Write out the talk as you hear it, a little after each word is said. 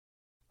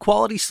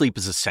Quality sleep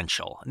is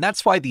essential, and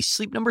that's why the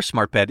Sleep Number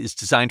Smart Bed is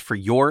designed for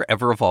your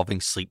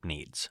ever-evolving sleep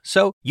needs.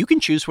 So you can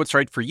choose what's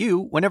right for you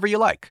whenever you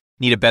like.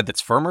 Need a bed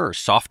that's firmer or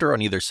softer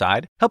on either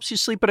side? Helps you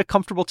sleep at a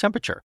comfortable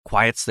temperature,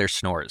 quiets their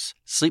snores.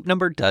 Sleep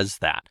Number does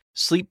that.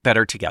 Sleep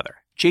better together.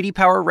 J.D.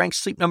 Power ranks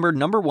Sleep Number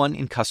 #1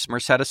 in customer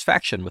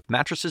satisfaction with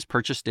mattresses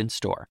purchased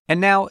in-store.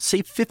 And now,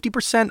 save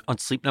 50% on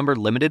Sleep Number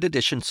limited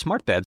edition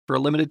smart beds for a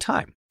limited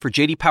time. For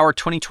J.D. Power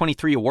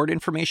 2023 award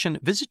information,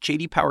 visit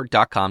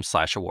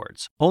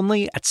jdpower.com/awards.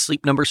 Only at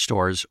Sleep Number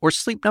stores or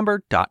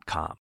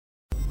sleepnumber.com.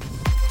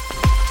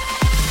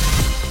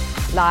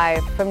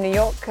 Live from New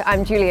York,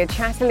 I'm Julia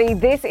Chatterley.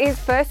 This is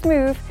First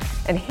Move,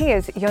 and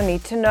here's your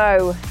need to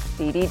know.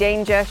 Didi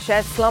danger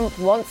shares slump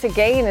once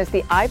again as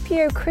the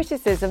IPO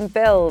criticism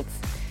builds.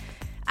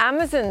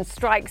 Amazon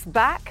strikes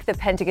back. The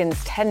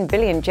Pentagon's $10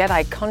 billion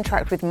Jedi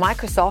contract with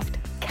Microsoft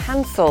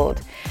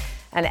cancelled.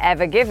 And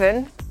Ever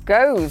Given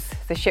goes.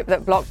 The ship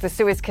that blocked the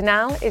Suez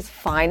Canal is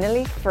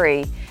finally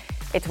free.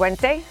 It's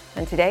Wednesday,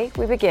 and today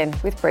we begin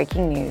with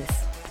breaking news.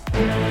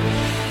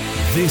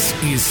 This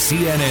is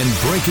CNN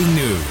Breaking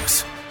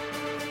News.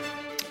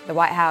 The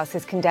White House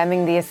is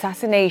condemning the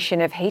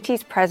assassination of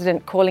Haiti's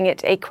president, calling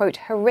it a, quote,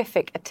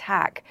 horrific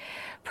attack.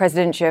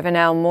 President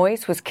Jovenel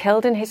Moïse was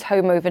killed in his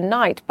home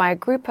overnight by a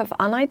group of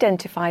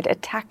unidentified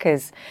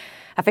attackers.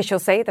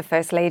 Officials say the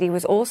First Lady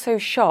was also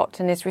shot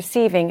and is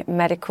receiving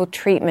medical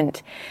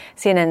treatment.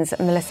 CNN's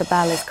Melissa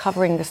Bell is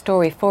covering the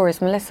story for us.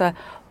 Melissa,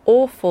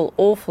 awful,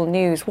 awful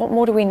news. What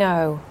more do we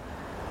know?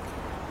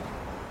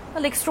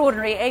 Well,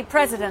 extraordinary. A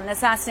president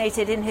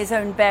assassinated in his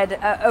own bed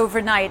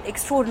overnight.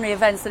 Extraordinary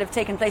events that have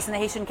taken place in the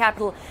Haitian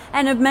capital,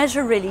 and a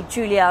measure, really,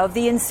 Julia, of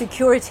the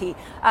insecurity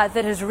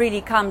that has really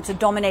come to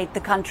dominate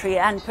the country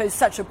and pose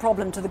such a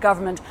problem to the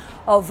government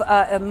of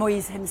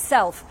Moïse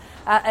himself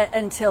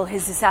until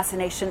his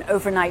assassination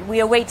overnight. We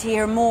await to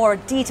hear more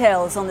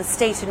details on the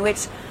state in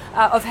which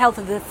of health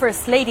of the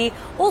First Lady,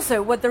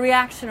 also what the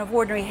reaction of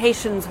ordinary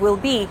Haitians will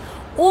be.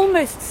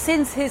 Almost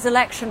since his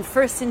election,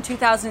 first in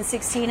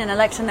 2016, an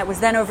election that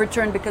was then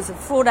overturned because of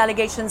fraud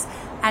allegations,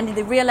 and in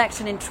the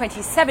re-election in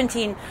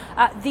 2017,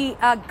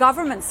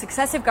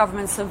 successive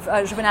governments of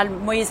Jovenel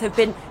Moïse have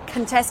been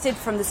contested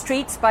from the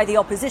streets by the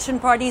opposition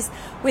parties,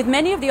 with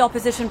many of the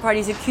opposition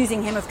parties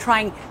accusing him of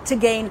trying to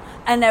gain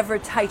an ever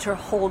tighter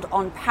hold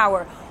on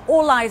power.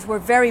 All eyes were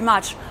very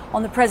much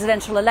on the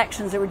presidential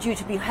elections that were due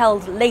to be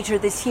held later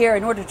this year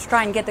in order to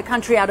try and get the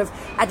country out of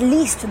at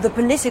least the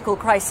political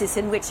crisis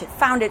in which it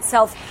found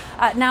itself.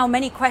 Now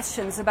many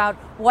questions about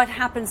what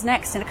happens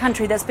next in a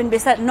country that's been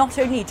beset not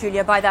only,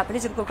 Julia, by that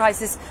political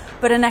crisis,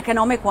 but an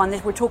economic one.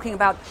 That we're talking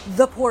about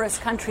the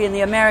poorest country in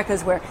the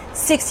Americas, where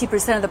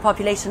 60% of the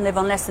population live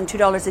on less than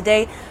 $2 a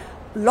day.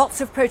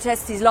 Lots of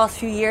protests these last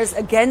few years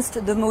against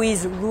the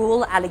Moïse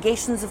rule,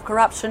 allegations of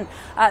corruption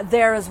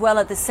there as well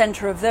at the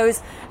center of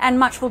those. And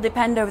much will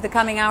depend over the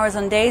coming hours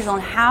and days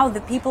on how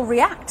the people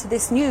react to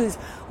this news.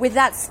 With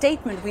that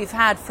statement we've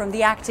had from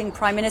the acting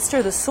prime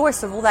minister, the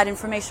source of all that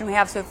information we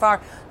have so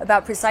far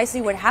about precisely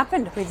what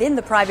happened within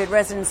the private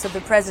residence of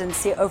the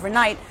presidency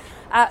overnight,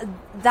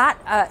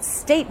 that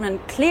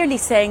statement clearly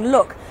saying,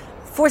 look,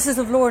 forces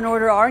of law and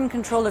order are in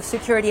control of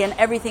security and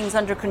everything's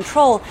under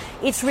control.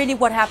 It's really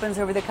what happens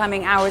over the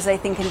coming hours, I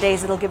think, and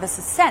days that'll give us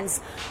a sense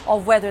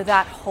of whether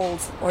that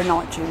holds or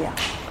not, Julia.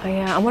 Oh,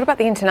 yeah. And what about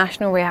the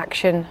international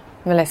reaction,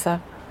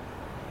 Melissa?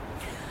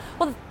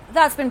 Well,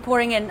 that's been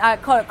pouring in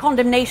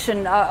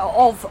condemnation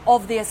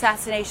of the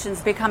assassinations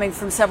becoming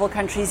from several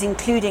countries,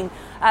 including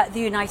the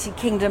United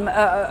Kingdom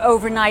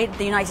overnight,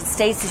 the United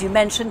States, as you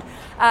mentioned.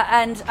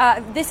 And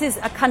this is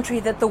a country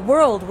that the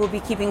world will be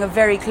keeping a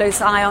very close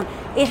eye on.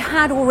 It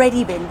had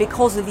already been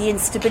because of the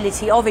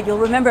instability of it. You'll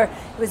remember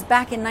it was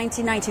back in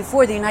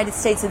 1994 the United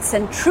States had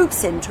sent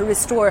troops in to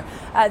restore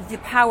the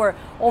power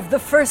of the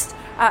first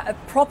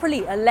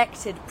properly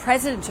elected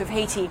president of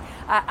Haiti,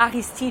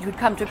 Aristide, who'd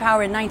come to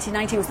power in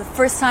 1990. It was the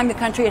first time the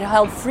country had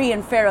held free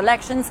and fair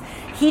elections.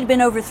 He'd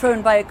been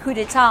overthrown by a coup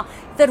d'etat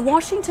that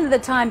Washington at the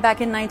time, back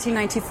in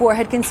 1994,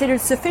 had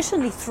considered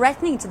sufficiently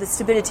threatening to the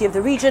stability of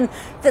the region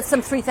that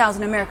some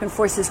 3,000 American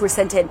forces were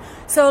sent in.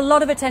 So a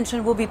lot of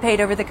attention will be paid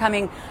over the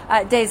coming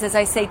days, as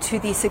I say, to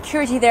the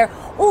security there.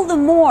 All the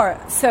more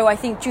so, I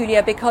think,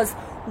 Julia, because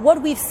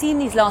what we've seen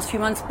these last few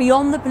months,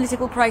 beyond the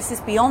political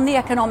crisis, beyond the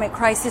economic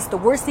crisis, the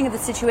worsening of the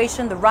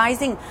situation, the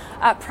rising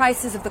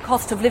prices of the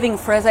cost of living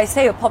for, as I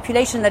say, a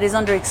population that is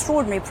under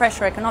extraordinary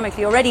pressure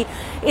economically already,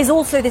 is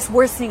also this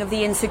worsening of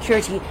the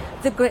insecurity,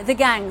 the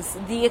gangs,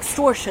 the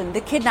extortion,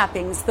 the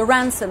kidnappings, the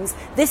ransoms.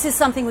 This is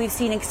something we've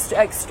seen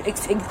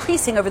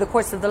increasing over the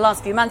course of the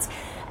last few months.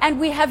 And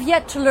we have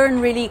yet to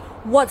learn really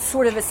what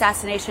sort of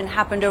assassination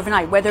happened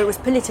overnight, whether it was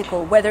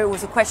political, whether it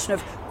was a question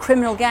of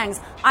criminal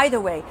gangs.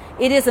 Either way,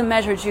 it is a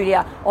measure,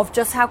 Julia, of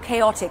just how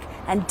chaotic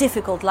and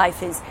difficult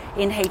life is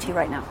in Haiti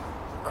right now.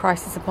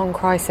 Crisis upon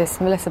crisis.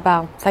 Melissa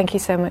Bell, thank you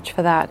so much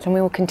for that. And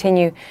we will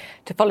continue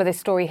to follow this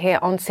story here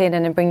on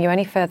CNN and bring you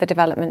any further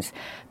developments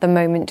the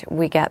moment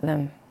we get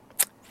them.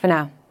 For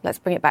now, let's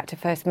bring it back to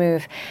First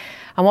Move.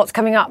 And what's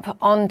coming up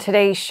on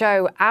today's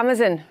show?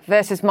 Amazon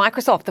versus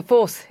Microsoft. The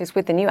force is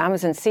with the new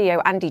Amazon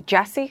CEO, Andy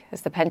Jassy,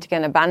 as the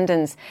Pentagon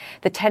abandons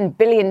the $10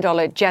 billion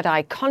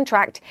Jedi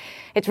contract.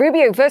 It's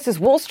Rubio versus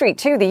Wall Street,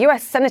 too. The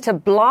US Senator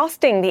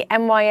blasting the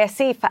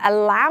NYSE for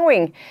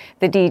allowing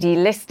the Didi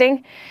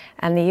listing.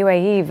 And the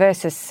UAE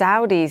versus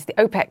Saudis. The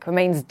OPEC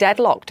remains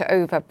deadlocked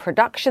over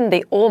production.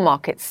 The oil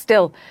market's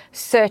still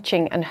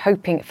searching and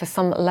hoping for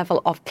some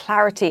level of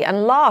clarity.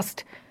 And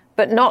last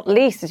but not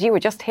least, as you were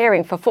just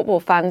hearing, for football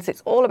fans,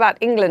 it's all about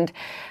England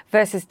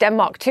versus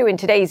Denmark too in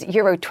today's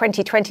Euro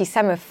 2020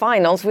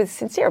 semi-finals, with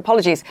sincere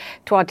apologies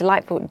to our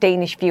delightful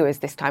Danish viewers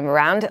this time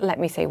around. Let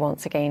me say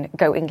once again,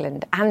 go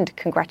England, and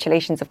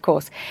congratulations, of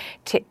course,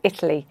 to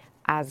Italy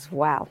as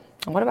well.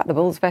 And what about the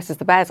Bulls versus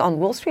the Bears on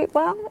Wall Street?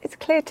 Well, it's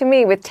clear to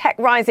me, with tech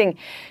rising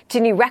to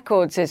new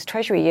records as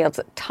Treasury yields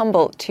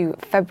tumble to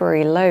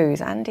February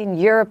lows, and in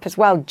Europe as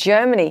well,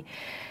 Germany,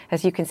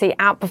 as you can see,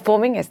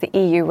 outperforming as the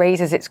EU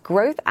raises its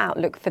growth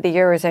outlook for the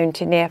Eurozone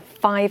to near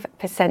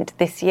 5%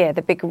 this year.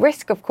 The big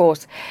risk, of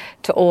course,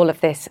 to all of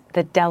this,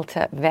 the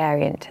Delta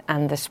variant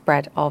and the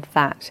spread of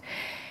that.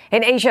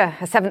 In Asia,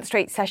 a seventh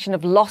straight session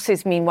of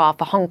losses, meanwhile,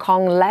 for Hong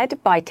Kong,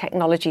 led by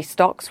technology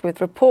stocks,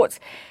 with reports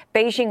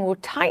Beijing will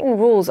tighten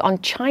rules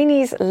on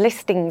Chinese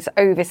listings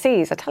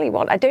overseas. I tell you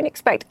what, I don't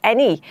expect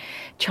any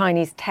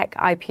Chinese tech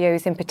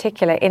IPOs in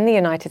particular in the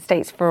United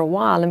States for a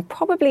while. And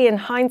probably in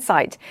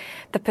hindsight,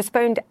 the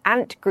postponed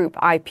Ant Group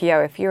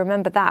IPO, if you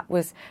remember that,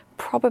 was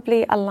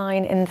probably a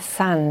line in the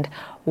sand.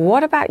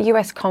 What about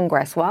US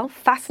Congress? Well,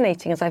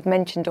 fascinating, as I've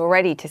mentioned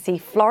already, to see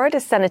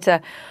Florida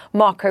Senator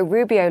Marco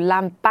Rubio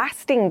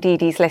lambasting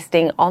Didi's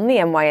listing on the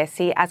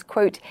NYSE as,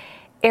 quote,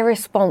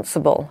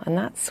 irresponsible. And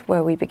that's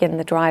where we begin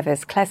the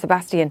drivers. Claire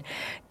Sebastian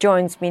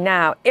joins me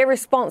now.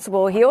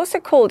 Irresponsible. He also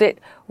called it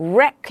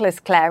reckless,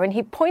 Claire, and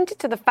he pointed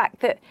to the fact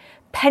that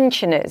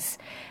pensioners,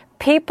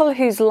 people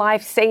whose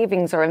life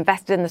savings are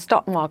invested in the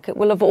stock market,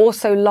 will have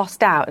also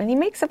lost out. And he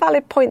makes a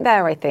valid point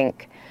there, I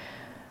think.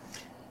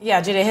 Yeah,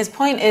 Julia, his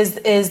point is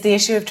the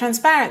issue of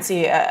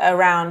transparency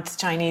around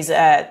Chinese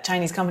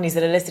companies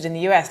that are listed in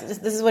the US.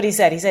 This is what he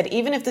said. He said,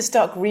 even if the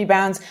stock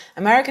rebounds,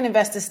 American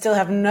investors still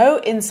have no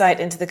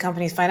insight into the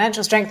company's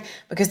financial strength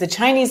because the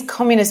Chinese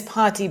Communist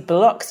Party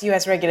blocks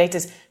US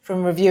regulators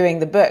from reviewing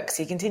the books.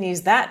 He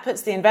continues, that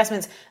puts the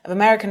investments of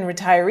American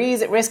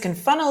retirees at risk and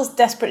funnels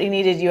desperately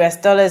needed US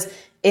dollars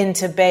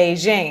into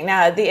Beijing.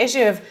 Now, the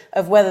issue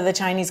of whether the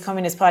Chinese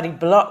Communist Party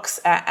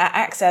blocks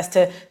access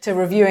to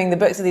reviewing the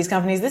books of these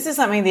companies, this is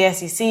something the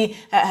SEC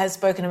has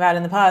spoken about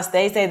in the past.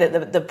 They say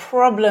that the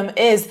problem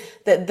is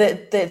that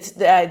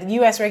the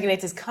US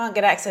regulators can't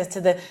get access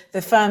to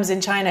the firms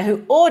in China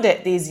who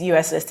audit these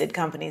US listed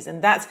companies.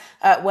 And that's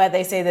where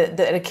they say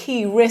that a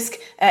key risk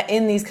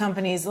in these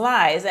companies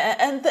lies.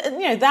 And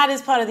that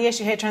is part of the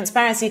issue here.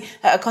 Transparency,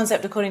 a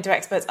concept, according to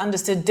experts,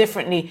 understood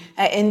differently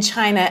in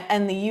China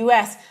and the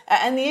US.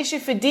 And the issue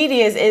for Didi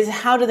is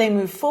how do they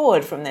move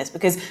forward from this?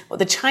 Because what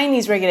the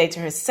Chinese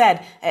regulator has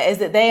said is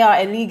that they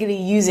are illegally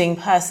using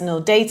personal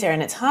data,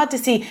 and it's hard to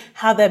see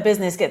how their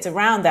business gets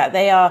around that.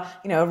 They are,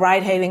 a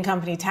ride-hailing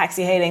company,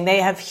 taxi-hailing. They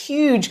have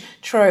huge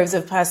troves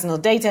of personal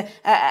data,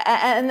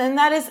 and then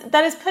that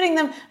is putting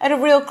them at a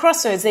real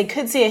crossroads. They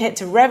could see a hit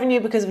to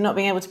revenue because of not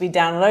being able to be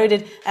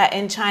downloaded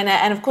in China,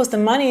 and of course the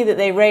money that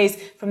they raised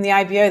from the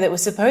IPO that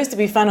was supposed to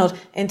be funneled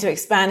into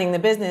expanding the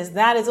business,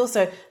 that is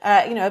also,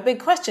 a big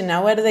question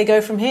now. Where do they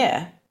go from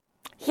here?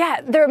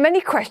 Yeah, there are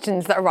many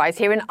questions that arise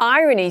here, and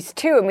ironies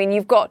too. I mean,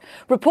 you've got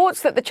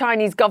reports that the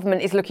Chinese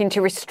government is looking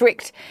to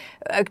restrict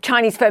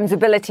Chinese firms'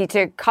 ability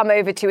to come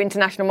over to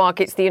international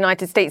markets, the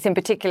United States in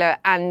particular,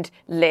 and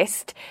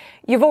list.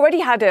 You've already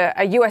had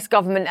a US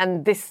government,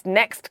 and this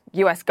next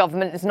US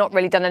government has not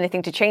really done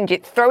anything to change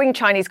it, throwing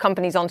Chinese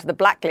companies onto the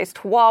blacklist.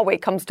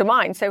 Huawei comes to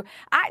mind. So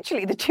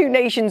actually, the two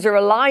nations are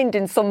aligned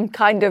in some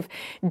kind of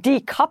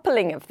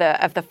decoupling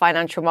of the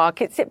financial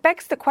markets. It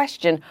begs the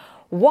question,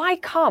 why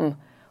come?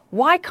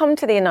 Why come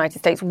to the United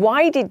States?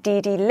 Why did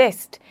Didi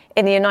list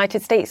in the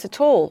United States at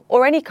all,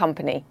 or any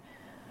company?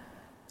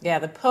 Yeah,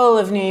 the pull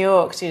of New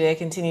York today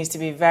continues to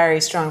be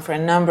very strong for a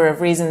number of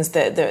reasons.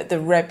 The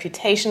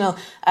reputational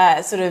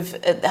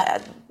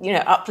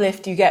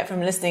uplift you get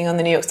from listing on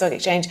the New York Stock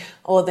Exchange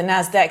or the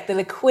Nasdaq, the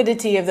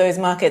liquidity of those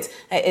markets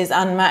is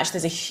unmatched.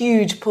 There's a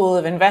huge pool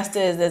of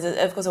investors. There's,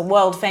 of course, a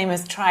world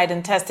famous, tried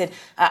and tested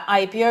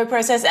IPO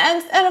process,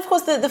 and of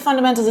course the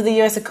fundamentals of the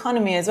U.S.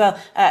 economy as well.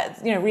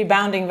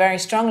 Rebounding very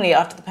strongly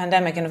after the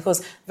pandemic, and of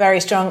course very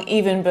strong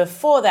even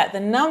before that.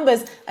 The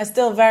numbers are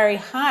still very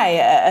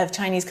high of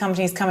Chinese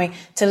companies coming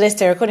to list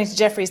here. According to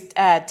Jefferies,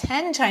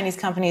 10 Chinese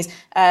companies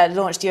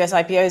launched US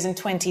IPOs in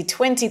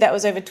 2020. That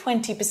was over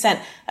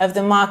 20% of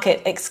the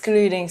market,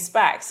 excluding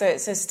SPACs.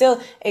 So still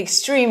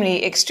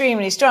extremely,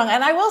 extremely strong.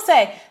 And I will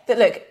say that,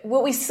 look,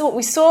 what we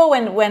saw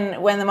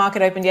when the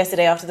market opened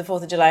yesterday after the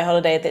 4th of July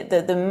holiday,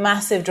 the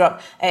massive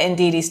drop in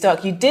Didi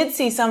stock. You did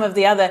see some of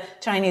the other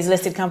Chinese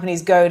listed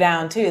companies go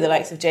down too, the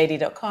likes of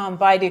JD.com,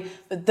 Baidu,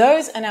 but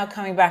those are now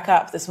coming back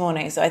up this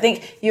morning. So I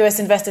think US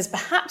investors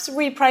perhaps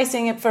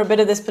repricing it for a bit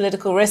of this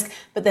political risk,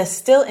 but they're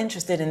still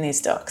interested in these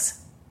stocks.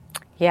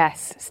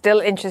 Yes, still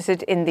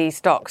interested in these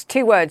stocks.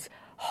 2 words,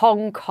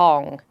 Hong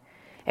Kong.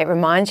 It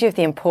reminds you of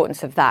the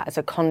importance of that as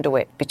a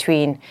conduit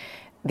between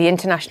the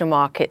international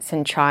markets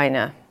and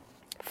China.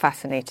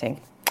 Fascinating.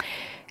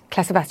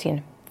 Claire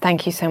Sebastian,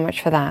 thank you so much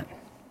for that.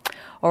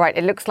 All right,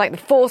 it looks like the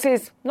force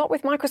is not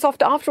with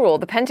Microsoft after all.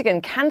 The Pentagon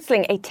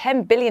cancelling a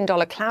 $10 billion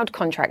cloud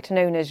contract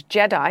known as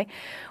Didi,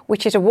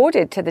 which is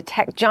awarded to the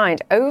tech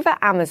giant over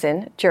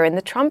Amazon during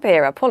the Trump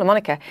era. Paul and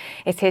Monica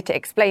is here to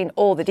explain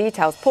all the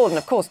details. Paul, and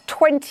of course,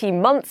 20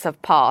 months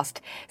have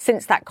passed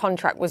since that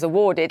contract was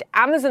awarded.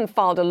 Amazon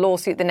filed a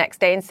lawsuit the next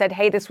day and said,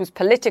 hey, this was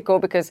political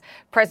because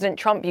President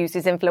Trump used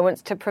his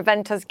influence to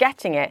prevent us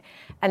getting it.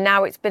 And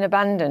now it's been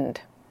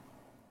abandoned.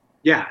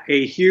 Yeah,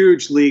 a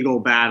huge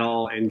legal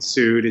battle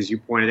ensued, as you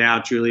pointed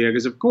out, Julia,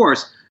 because, of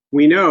course,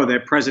 we know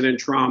that President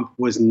Trump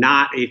was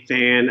not a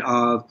fan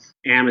of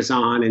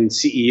Amazon and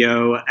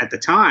CEO at the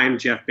time,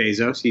 Jeff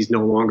Bezos. He's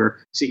no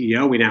longer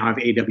CEO. We now have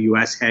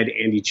AWS head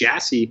Andy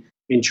Jassy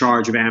in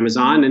charge of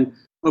Amazon. And,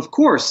 of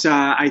course,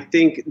 I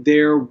think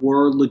there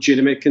were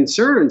legitimate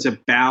concerns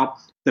about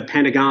the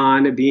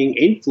Pentagon being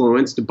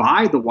influenced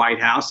by the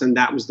White House, and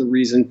that was the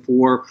reason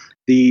for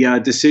the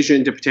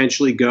decision to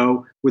potentially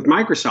go with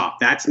Microsoft.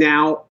 That's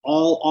now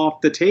all off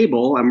the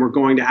table, and we're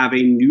going to have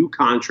a new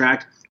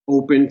contract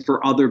open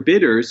for other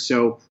bidders.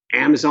 So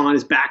Amazon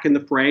is back in the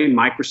fray.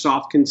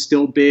 Microsoft can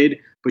still bid,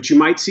 but you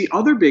might see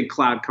other big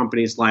cloud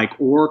companies like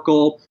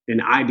Oracle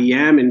and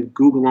IBM and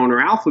Google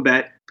owner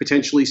Alphabet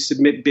potentially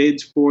submit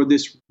bids for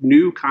this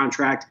new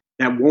contract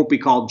that won't be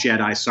called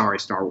Jedi. Sorry,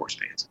 Star Wars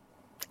fans.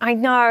 I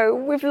know.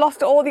 We've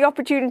lost all the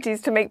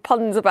opportunities to make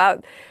puns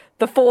about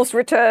the force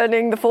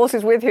returning, the force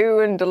is with who,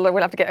 and we'll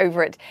have to get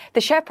over it.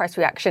 The share price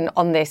reaction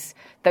on this,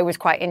 though, was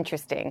quite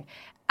interesting.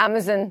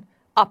 Amazon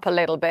up a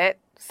little bit.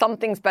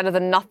 Something's better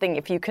than nothing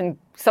if you can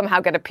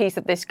somehow get a piece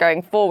of this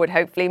going forward,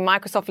 hopefully.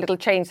 Microsoft, little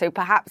change, so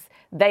perhaps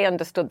they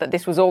understood that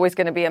this was always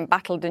going to be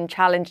embattled and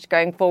challenged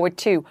going forward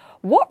too.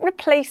 What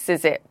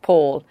replaces it,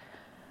 Paul?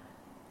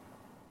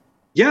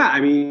 Yeah, I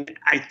mean,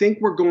 I think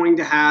we're going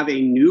to have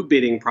a new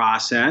bidding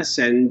process,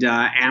 and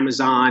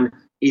Amazon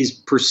is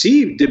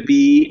perceived to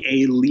be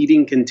a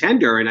leading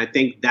contender. And I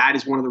think that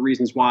is one of the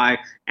reasons why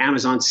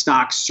Amazon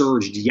stock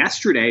surged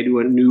yesterday to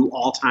a new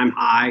all-time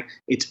high.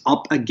 It's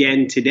up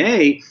again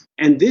today.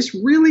 And this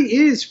really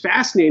is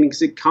fascinating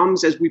because it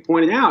comes, as we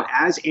pointed out,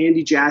 as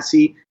Andy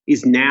Jassy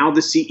is now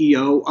the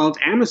CEO of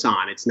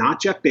Amazon. It's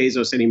not Jeff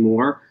Bezos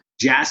anymore.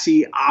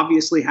 Jassy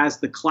obviously has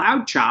the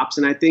cloud chops,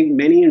 and I think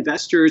many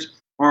investors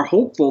are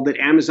hopeful that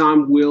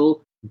Amazon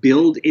will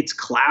build its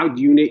cloud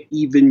unit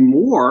even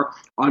more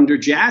under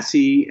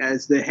Jassy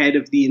as the head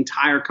of the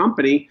entire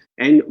company.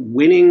 And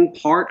winning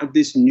part of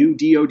this new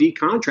DoD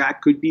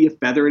contract could be a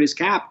feather in his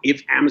cap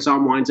if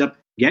Amazon winds up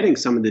getting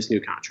some of this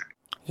new contract.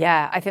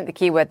 Yeah, I think the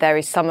key word there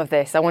is some of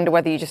this. I wonder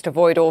whether you just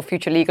avoid all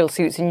future legal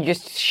suits and you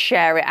just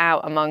share it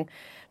out among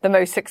the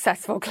most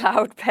successful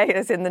cloud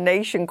payers in the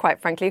nation,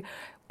 quite frankly.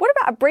 What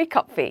about a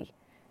breakup fee?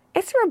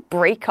 Is there a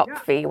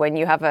breakup fee when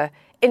you have a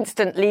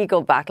instant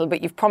legal battle,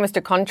 but you've promised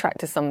a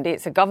contract to somebody?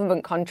 It's a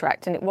government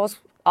contract, and it was,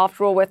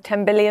 after all, worth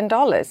 $10 billion.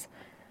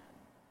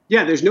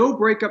 Yeah, there's no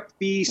breakup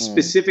fee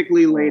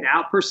specifically laid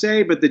out per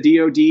se, but the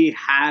DoD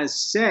has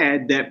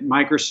said that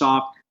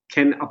Microsoft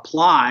can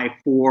apply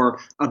for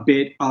a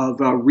bit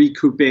of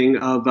recouping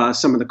of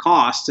some of the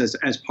costs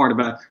as part of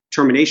a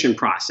termination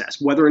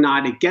process. Whether or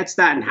not it gets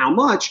that and how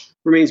much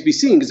remains to be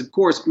seen, because, of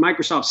course,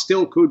 Microsoft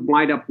still could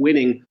wind up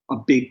winning a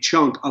big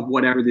chunk of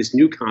whatever this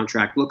new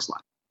contract looks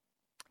like.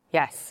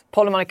 Yes.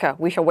 Paul and Monica,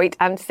 we shall wait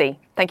and see.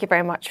 Thank you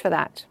very much for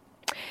that.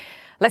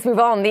 Let's move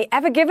on. The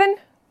ever given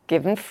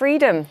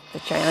freedom.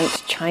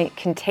 The giant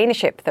container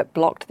ship that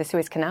blocked the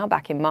Suez Canal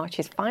back in March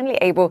is finally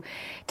able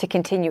to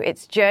continue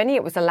its journey.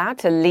 It was allowed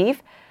to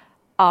leave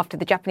after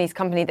the Japanese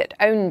company that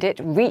owned it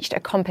reached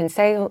a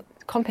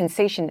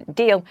compensation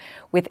deal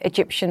with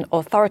Egyptian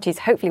authorities.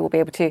 Hopefully we'll be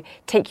able to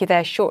take you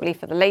there shortly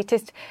for the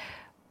latest.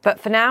 But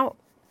for now,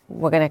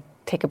 we're going to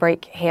take a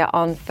break here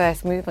on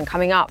First Move, and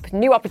coming up,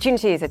 new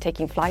opportunities are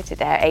taking flight at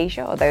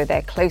AirAsia, although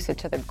they're closer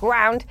to the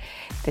ground.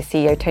 The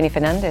CEO, Tony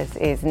Fernandez,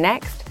 is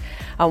next.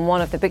 And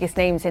one of the biggest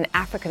names in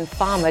African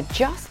pharma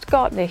just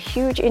got a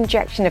huge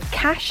injection of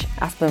cash.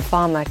 Aspen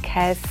Pharma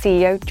Care's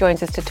CEO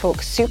joins us to talk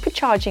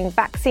supercharging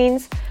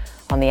vaccines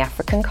on the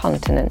African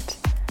continent.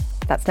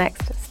 That's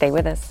next. Stay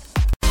with us.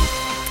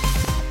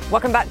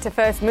 Welcome back to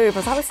First Move.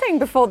 As I was saying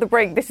before the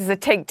break, this is a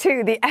take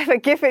two. The ever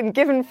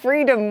given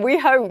freedom. We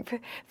hope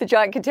the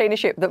giant container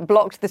ship that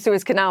blocked the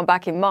Suez Canal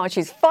back in March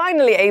is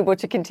finally able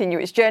to continue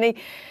its journey.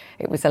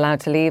 It was allowed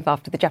to leave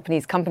after the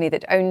Japanese company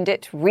that owned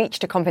it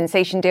reached a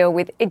compensation deal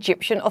with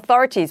Egyptian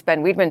authorities.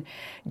 Ben Weidman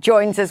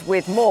joins us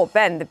with more.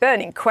 Ben, the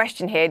burning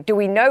question here, do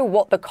we know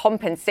what the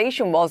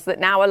compensation was that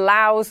now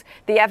allows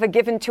the ever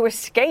given to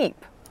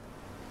escape?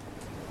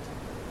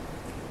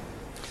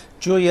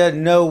 Julia,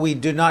 no, we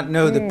do not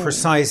know the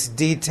precise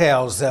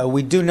details.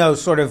 We do know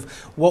sort of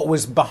what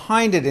was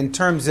behind it in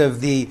terms of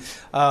the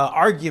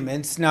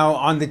arguments. Now,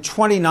 on the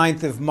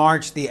 29th of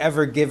March, the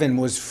Ever Given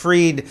was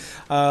freed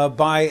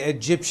by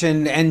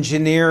Egyptian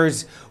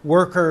engineers,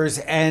 workers,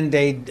 and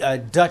a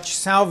Dutch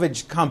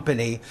salvage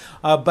company.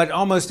 But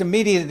almost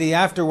immediately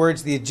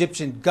afterwards, the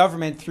Egyptian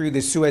government, through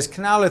the Suez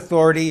Canal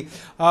Authority,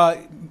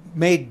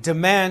 made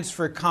demands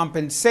for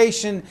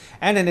compensation,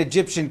 and an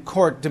Egyptian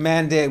court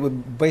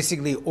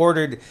basically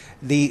ordered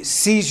the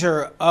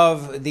seizure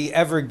of the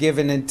Ever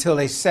Given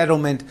until a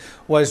settlement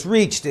was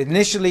reached.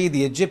 Initially,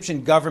 the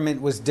Egyptian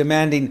government was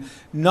demanding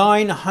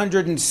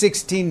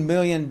 $916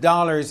 million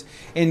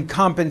in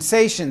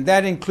compensation.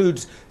 That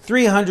includes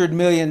 $300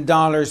 million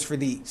for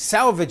the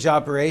salvage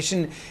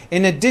operation,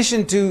 in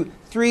addition to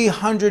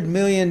 $300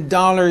 million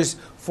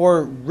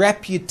for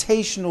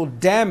reputational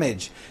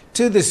damage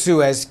to the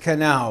Suez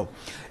Canal.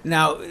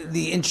 Now,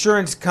 the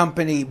insurance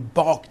company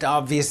balked,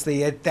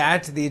 obviously, at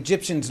that. The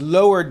Egyptians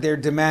lowered their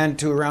demand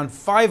to around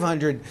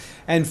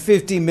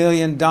 $550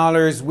 million,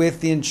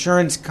 with the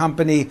insurance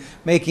company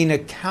making a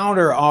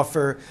counter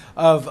offer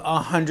of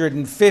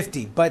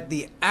 $150. But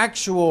the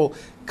actual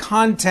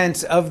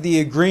contents of the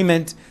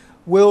agreement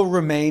will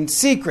remain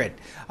secret.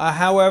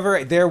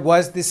 However, there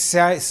was this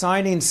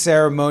signing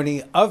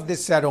ceremony of the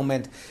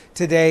settlement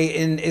today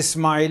in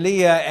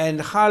Ismailia,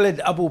 and Khalid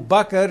Abu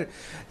Bakr,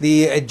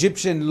 the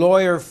Egyptian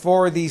lawyer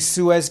for the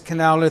Suez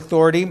Canal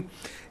Authority,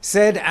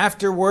 said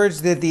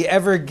afterwards that the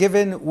Ever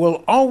Given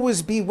will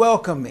always be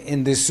welcome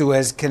in the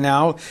Suez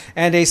Canal.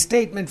 And a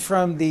statement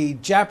from the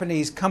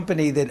Japanese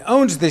company that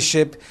owns the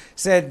ship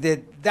said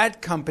that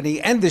that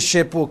company and the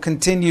ship will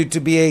continue to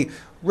be a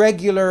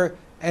regular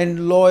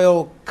and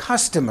loyal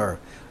customer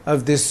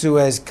of the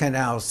Suez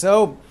Canal.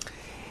 So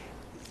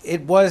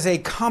it was a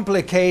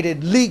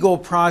complicated legal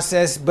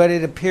process, but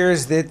it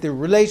appears that the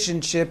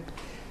relationship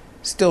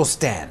still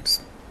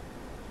stands.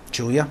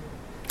 Julia?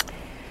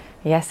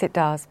 Yes, it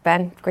does.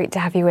 Ben, great to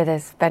have you with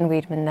us. Ben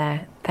Weidman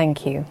there.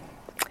 Thank you.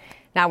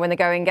 Now, when the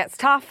going gets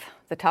tough,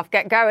 the tough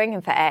get going,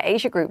 and for Air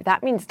Asia Group,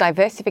 that means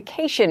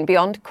diversification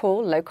beyond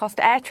core low-cost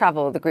air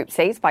travel. The group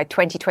says by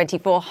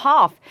 2024,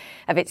 half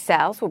of its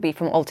sales will be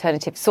from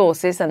alternative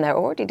sources, and they're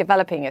already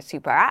developing a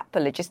super app, a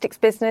logistics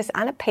business,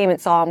 and a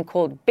payments arm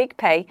called Big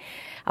Pay,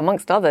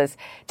 amongst others.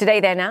 Today,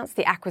 they announced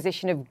the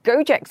acquisition of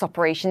Gojek's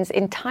operations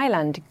in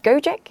Thailand.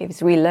 Gojek,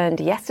 as we learned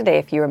yesterday,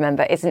 if you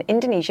remember, is an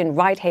Indonesian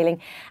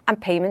ride-hailing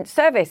and payment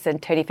service. And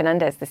Tony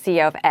Fernandez, the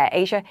CEO of Air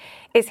Asia,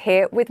 is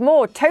here with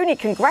more. Tony,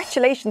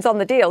 congratulations on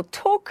the deal.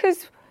 Talk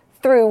us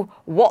through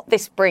what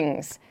this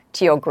brings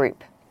to your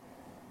group.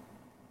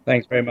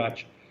 Thanks very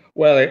much.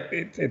 Well,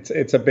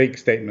 it's a big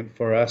statement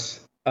for us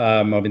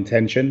of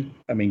intention.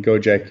 I mean,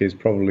 Gojek is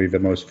probably the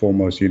most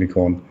foremost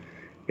unicorn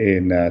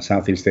in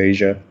Southeast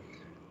Asia.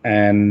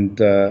 And,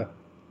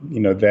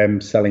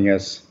 them selling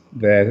us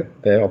their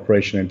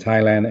operation in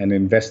Thailand and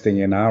investing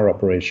in our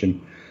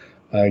operation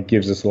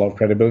gives us a lot of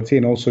credibility,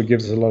 and also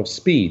gives us a lot of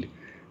speed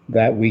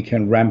that we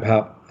can ramp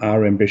up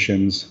our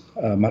ambitions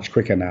much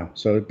quicker now.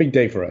 So a big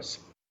day for us.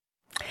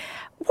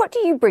 What do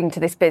you bring to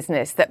this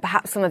business that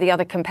perhaps some of the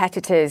other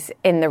competitors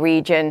in the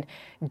region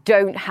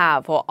don't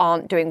have or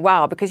aren't doing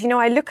well? Because,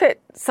 I look at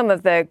some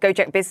of the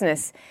Gojek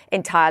business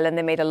in Thailand.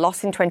 They made a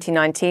loss in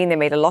 2019. They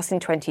made a loss in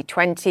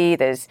 2020.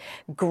 There's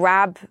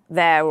Grab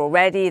there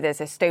already. There's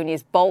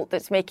Estonia's Bolt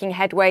that's making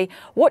headway.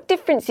 What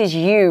difference is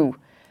you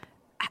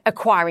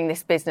acquiring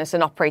this business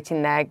and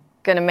operating there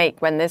going to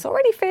make when there's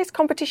already fierce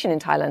competition in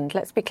Thailand?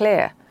 Let's be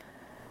clear.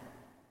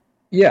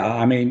 Yeah,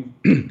 I mean,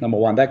 number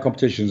one, that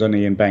competition is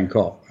only in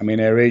Bangkok. I mean,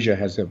 AirAsia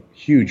has a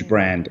huge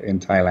brand in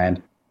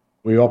Thailand.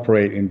 We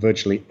operate in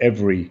virtually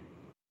every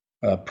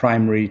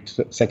primary,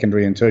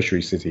 secondary, and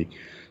tertiary city.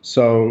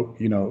 So,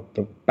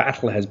 the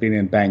battle has been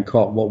in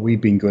Bangkok. What we've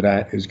been good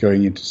at is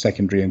going into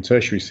secondary and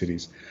tertiary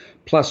cities.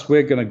 Plus,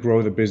 we're going to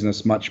grow the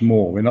business much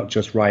more. We're not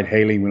just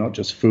ride-hailing. We're not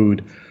just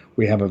food.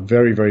 We have a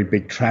very, very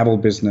big travel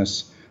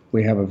business.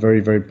 We have a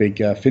very, very big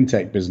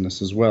fintech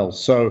business as well.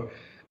 So,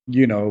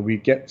 we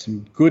get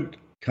some good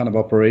kind of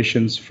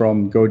operations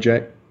from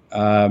Gojek,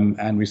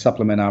 and we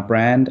supplement our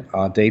brand,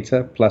 our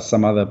data, plus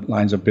some other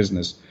lines of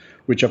business,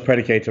 which are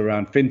predicated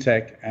around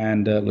fintech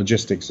and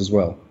logistics as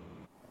well.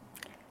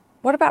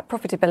 What about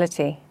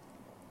profitability?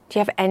 Do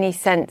you have any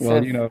sense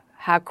of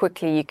how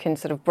quickly you can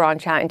sort of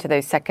branch out into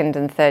those second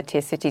and third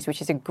tier cities,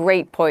 which is a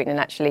great point. And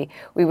actually,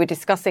 we were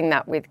discussing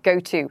that with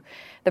GoTo,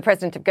 the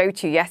president of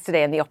GoTo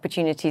yesterday, and the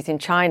opportunities in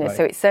China. Right.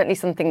 So it's certainly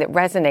something that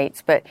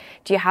resonates. But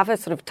do you have a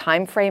sort of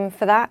time frame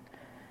for that?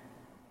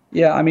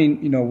 Yeah, I mean,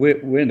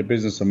 we're in the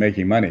business of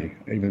making money,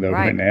 even though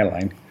we're an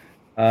airline.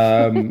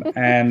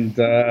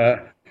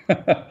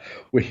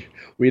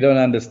 We don't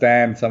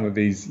understand some of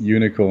these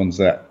unicorns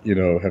that,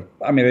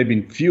 they've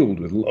been fueled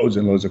with loads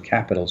and loads of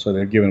capital, so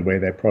they've given away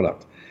their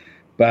product.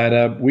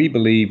 But we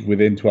believe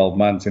within 12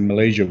 months, in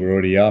Malaysia, we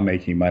already are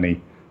making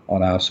money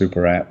on our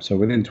super app. So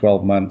within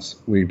 12 months,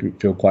 we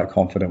feel quite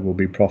confident we'll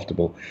be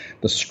profitable.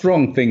 The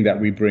strong thing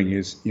that we bring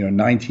is,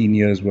 19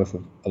 years worth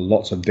of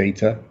lots of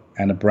data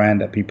and a brand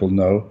that people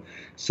know,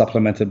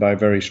 supplemented by a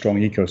very strong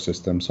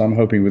ecosystem. So I'm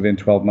hoping within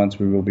 12 months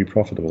we will be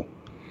profitable.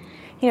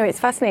 You know,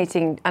 it's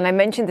fascinating. And I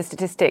mentioned the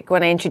statistic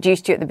when I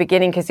introduced you at the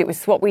beginning, because it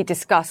was what we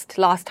discussed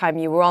last time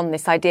you were on,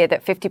 this idea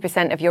that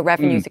 50% of your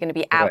revenues are going to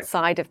be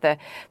outside of the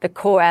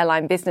core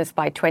airline business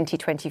by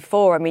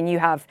 2024. I mean, you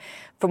have,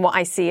 from what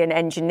I see, an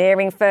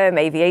engineering firm,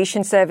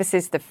 aviation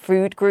services, the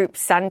food group,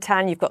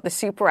 Santan, you've got the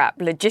super app,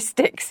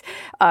 logistics,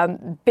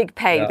 Big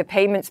Pay, the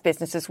payments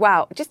business as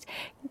well. Just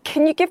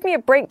can you give me a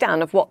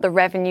breakdown of what the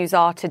revenues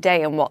are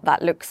today and what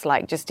that looks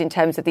like, just in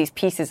terms of these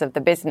pieces of the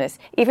business,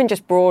 even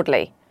just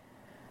broadly?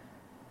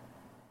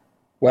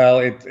 Well,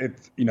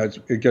 it's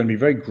going to be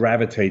very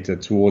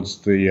gravitated towards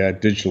the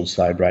digital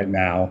side right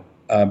now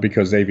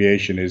because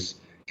aviation is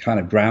kind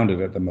of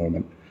grounded at the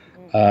moment.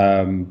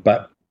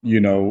 But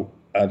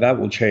that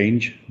will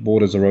change.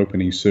 Borders are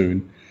opening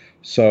soon,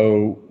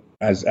 so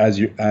as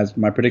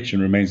my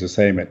prediction remains the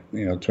same at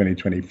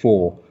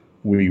 2024,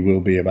 we will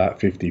be about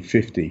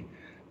 50-50.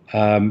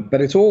 But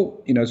it's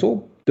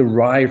all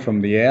derived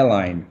from the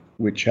airline,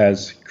 which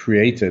has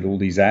created all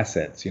these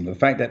assets. The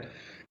fact that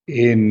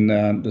in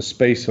the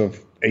space of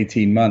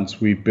 18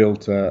 months, we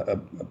built a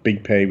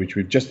Big Pay, which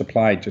we've just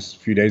applied just a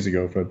few days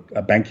ago for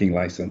a banking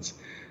license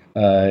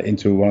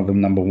into one of the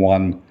number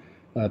one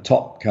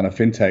top kind of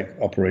fintech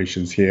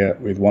operations here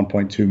with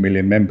 1.2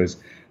 million members.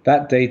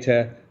 That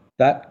data,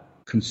 that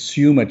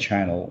consumer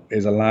channel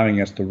is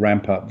allowing us to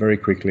ramp up very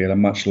quickly at a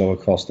much lower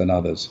cost than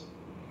others.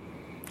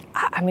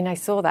 I mean, I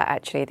saw that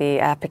actually, the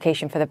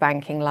application for the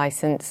banking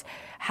license.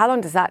 How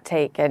long does that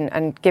take?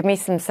 And give me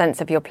some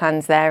sense of your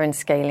plans there and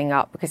scaling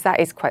up, because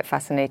that is quite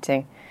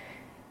fascinating.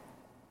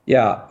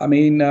 Yeah, I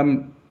mean,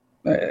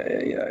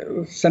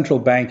 central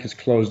bank has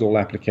closed all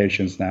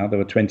applications now. There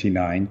were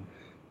 29,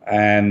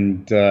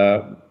 and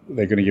they're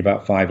going to give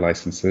out 5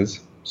 licenses.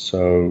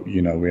 So,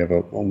 we have a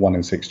 1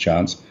 in 6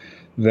 chance.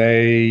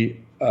 They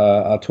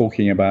are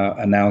talking about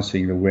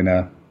announcing the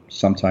winner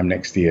sometime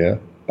next year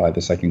by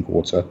the second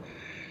quarter.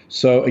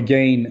 So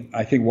again,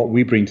 I think what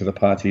we bring to the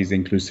party is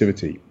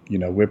inclusivity.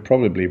 We're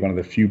probably one of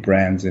the few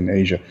brands in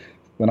Asia.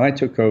 When I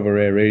took over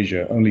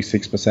AirAsia, only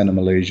 6% of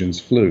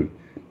Malaysians flew.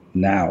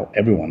 Now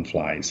everyone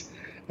flies.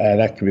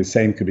 The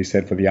same could be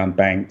said for the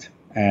unbanked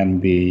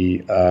and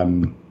the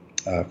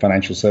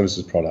financial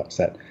services products,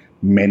 that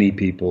many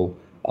people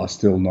are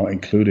still not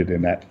included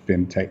in that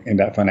fintech, in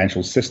that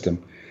financial system.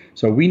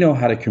 So we know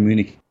how to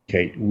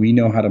communicate. We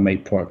know how to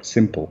make products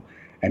simple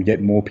and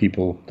get more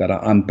people that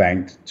are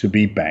unbanked to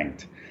be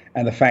banked.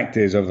 And the fact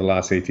is, over the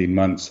last 18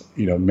 months,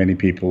 many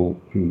people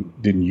who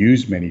didn't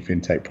use many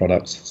fintech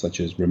products, such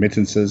as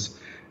remittances,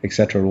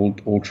 etc.,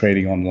 all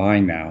trading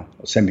online now,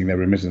 sending their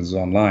remittances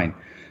online.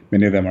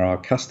 Many of them are our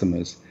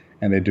customers,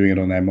 and they're doing it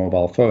on their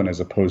mobile phone as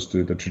opposed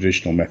to the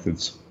traditional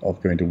methods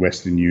of going to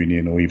Western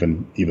Union or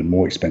even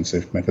more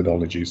expensive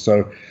methodologies.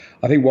 So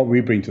I think what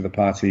we bring to the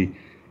party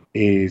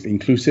is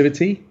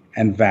inclusivity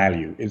and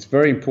value. It's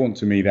very important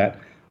to me that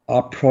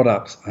our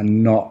products are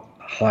not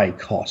high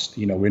cost.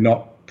 We're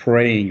not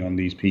preying on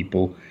these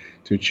people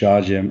to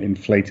charge them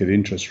inflated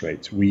interest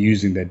rates. We're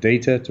using their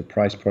data to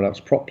price products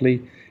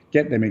properly,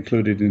 get them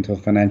included into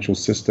the financial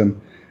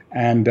system.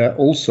 And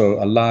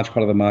also a large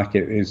part of the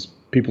market is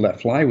people that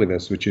fly with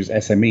us, which is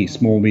SME,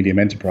 small, medium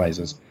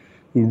enterprises,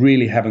 who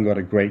really haven't got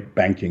a great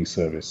banking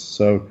service.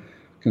 So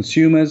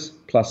consumers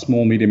plus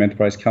small, medium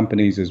enterprise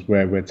companies is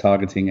where we're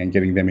targeting and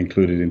getting them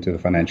included into the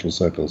financial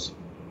circles.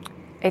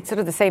 It's sort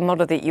of the same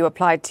model that you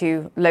applied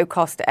to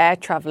low-cost air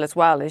travel as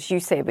well, as you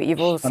say, but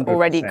you've also 100%.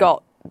 Already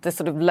got the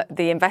sort of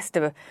the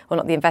investor, well,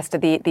 not the investor,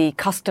 the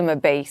customer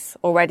base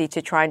already to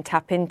try and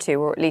tap into,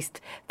 or at least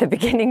the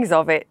beginnings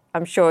of it.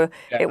 I'm sure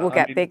it will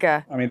get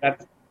bigger.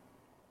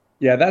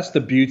 That's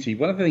the beauty.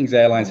 One of the things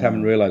airlines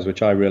haven't realized,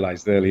 which I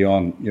realized early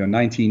on,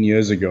 19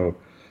 years ago,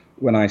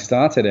 when I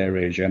started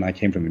AirAsia, and I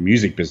came from the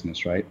music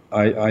business, right?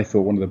 I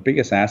thought one of the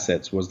biggest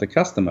assets was the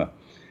customer.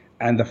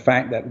 And the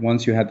fact that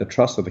once you had the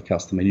trust of the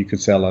customer, you could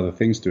sell other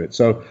things to it.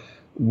 So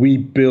we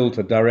built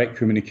a direct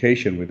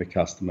communication with the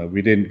customer.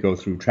 We didn't go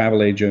through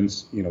travel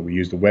agents. We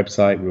used a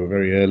website. We were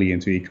very early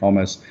into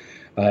e-commerce.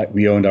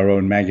 We owned our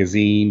own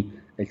magazine,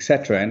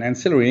 etc. And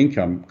ancillary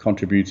income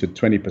contributed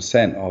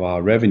 20% of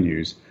our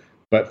revenues,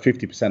 but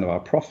 50% of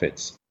our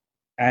profits.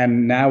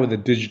 And now with the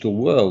digital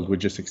world, we're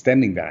just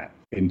extending that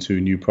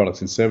into new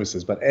products and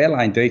services. But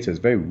airline data is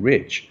very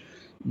rich.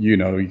 You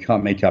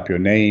can't make up your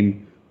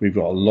name. We've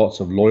got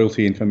lots of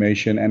loyalty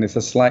information, and it's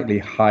a slightly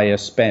higher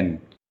spend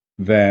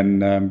than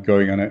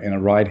going in a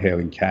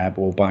ride-hailing cab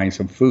or buying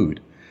some food,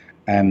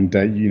 and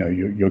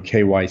your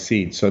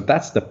KYC. So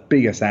that's the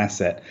biggest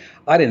asset.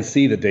 I didn't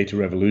see the data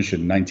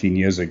revolution 19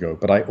 years ago,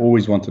 but I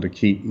always wanted to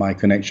keep my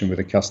connection with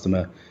the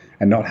customer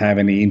and not have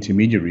any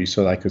intermediaries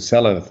so that I could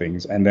sell other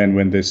things. And then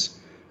when this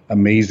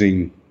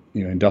amazing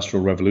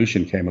industrial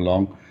revolution came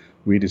along,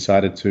 we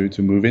decided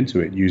to move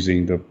into it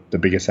using the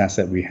biggest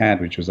asset we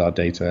had, which was our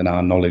data and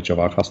our knowledge of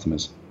our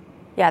customers.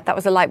 Yeah, that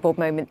was a light bulb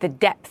moment. The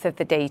depth of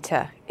the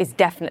data is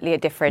definitely a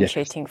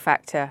differentiating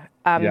factor.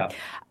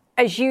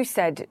 As you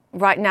said,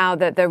 right now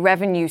the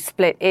revenue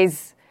split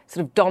is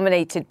sort of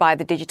dominated by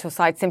the digital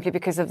side simply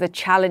because of the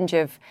challenge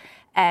of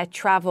air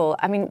travel.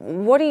 I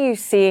mean, what are you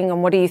seeing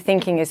and what are you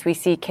thinking as we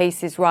see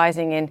cases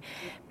rising in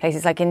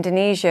places like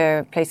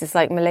Indonesia, places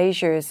like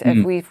Malaysia, as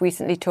we've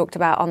recently talked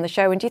about on the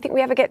show? And do you think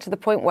we ever get to the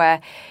point where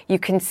you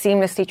can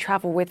seamlessly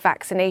travel with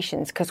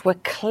vaccinations? Because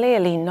we're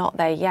clearly not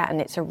there yet,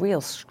 and it's a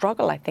real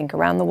struggle, I think,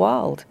 around the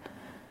world.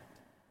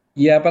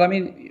 Yeah, but I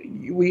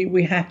mean,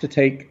 we have to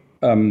take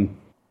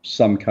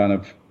some kind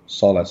of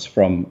solace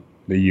from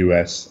the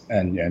US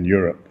and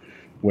Europe,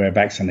 where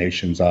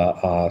vaccinations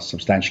are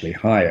substantially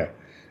higher.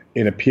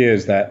 It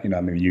appears that,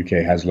 I mean, the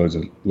UK has loads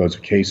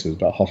of cases,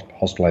 but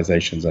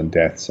hospitalizations and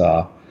deaths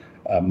are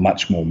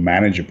much more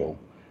manageable.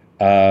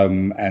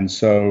 And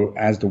so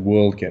as the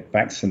world gets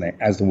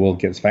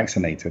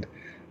vaccinated,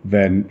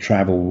 then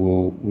travel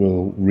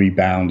will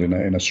rebound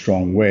in a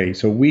strong way.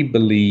 So we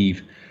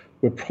believe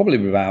we're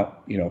probably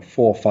about 4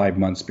 or 5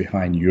 months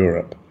behind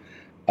Europe,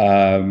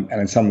 and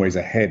in some ways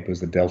ahead,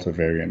 because the Delta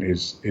variant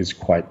is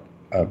quite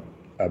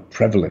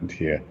prevalent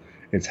here.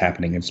 It's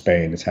happening in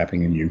Spain, it's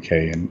happening in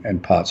UK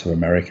and parts of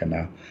America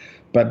now.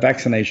 But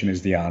vaccination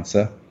is the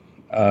answer.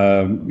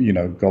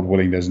 God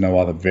willing, there's no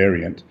other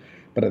variant.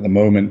 But at the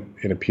moment,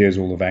 it appears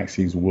all the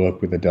vaccines work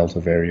with the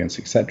Delta variants,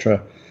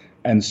 etc.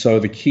 And so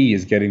the key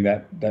is getting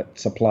that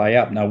supply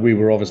up. Now, we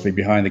were obviously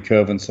behind the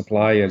curve on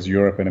supply as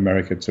Europe and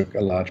America took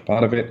a large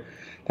part of it.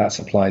 That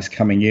supply is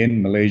coming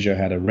in. Malaysia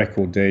had a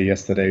record day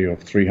yesterday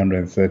of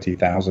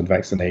 330,000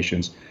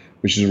 vaccinations,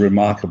 which is a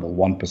remarkable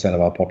 1%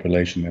 of our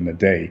population in a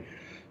day.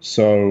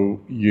 So,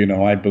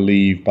 I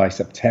believe by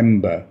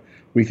September,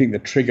 we think the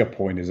trigger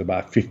point is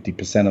about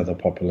 50% of the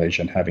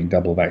population having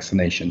double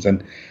vaccinations.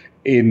 And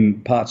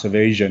in parts of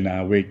Asia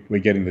now, we're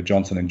getting the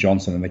Johnson &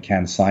 Johnson and the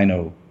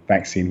CanSino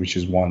vaccine, which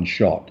is one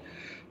shot.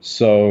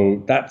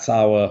 So that's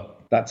our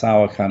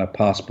kind of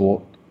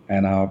passport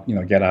and our,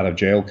 get out of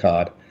jail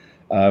card.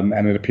 And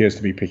it appears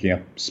to be picking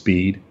up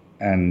speed.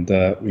 And,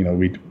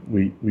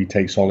 we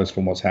take solace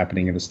from what's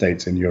happening in the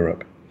States and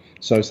Europe.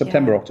 So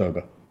September,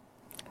 October.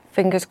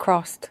 Fingers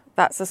crossed.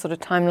 That's the sort of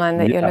timeline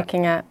that you're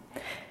looking at.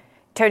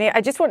 Tony, I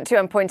just want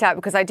to point out,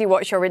 because I do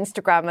watch your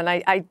Instagram, and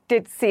I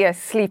did see a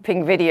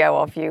sleeping video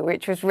of you,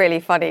 which was really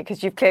funny,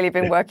 because you've clearly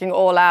been working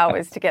all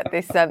hours to get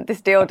this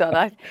deal done.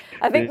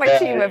 I think my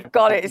team have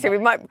got it, so we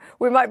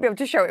might be able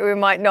to show it, we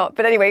might not.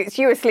 But anyway, it's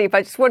you asleep.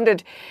 I just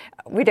wondered,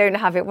 we don't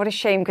have it. What a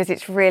shame, because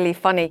it's really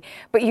funny.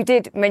 But you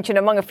did mention,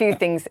 among a few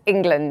things,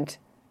 England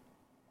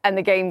and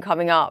the game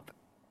coming up.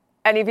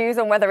 Any views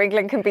on whether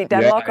England can beat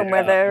Denmark and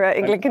whether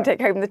England can take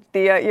home the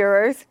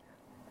Euros?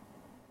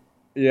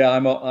 Yeah,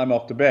 I'm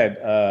off to bed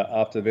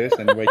after this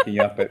and waking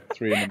up at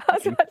 3 in the morning. I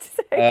was about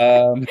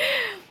to say.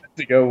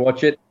 To go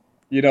watch it.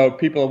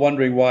 People are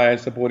wondering why I'm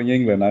supporting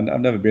England.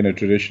 I've never been a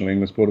traditional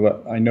England supporter,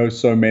 but I know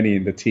so many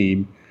in the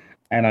team,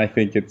 and I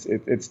think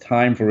it's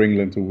time for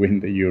England to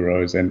win the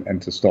Euros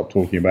and to stop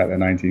talking about the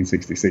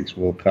 1966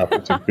 World Cup.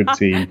 It's a good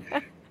team,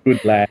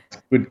 good lads,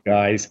 good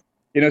guys.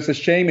 It's a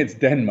shame it's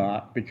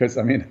Denmark, because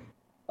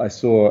I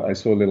saw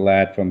a little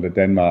ad from the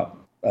Denmark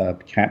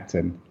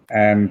captain.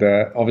 And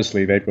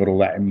obviously, they've got all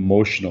that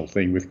emotional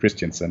thing with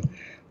Christensen.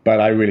 But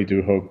I really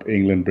do hope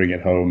England bring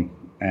it home,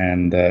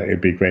 and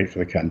it'd be great for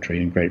the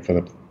country and great for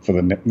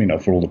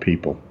all the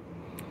people.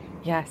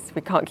 Yes,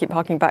 we can't keep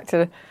harking back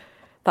to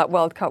that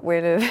World Cup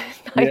win of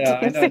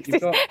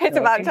 1960s. It's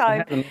about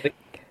time.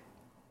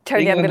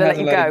 Tony, I'm going to let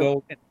you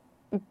go.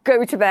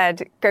 Go to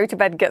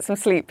bed, get some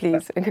sleep,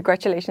 please. And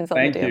congratulations on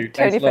the deal.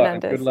 Tony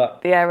Fernandez, good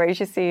luck. The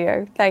AirAsia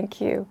CEO. Thank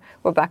you.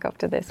 We're back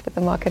after this with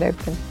the market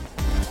open.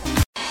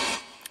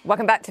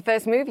 Welcome back to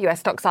First Move. US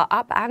stocks are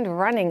up and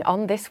running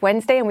on this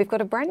Wednesday, and we've got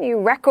a brand new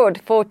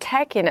record for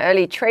tech in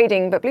early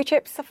trading, but blue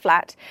chips are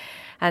flat.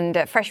 And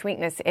fresh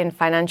weakness in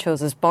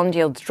financials as bond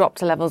yields drop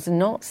to levels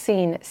not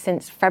seen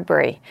since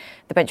February.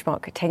 The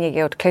benchmark 10-year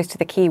yield close to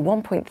the key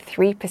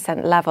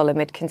 1.3% level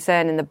amid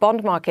concern in the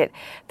bond market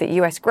that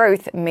US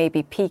growth may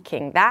be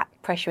peaking. That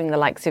pressuring the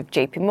likes of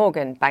JP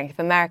Morgan, Bank of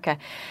America,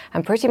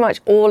 and pretty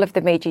much all of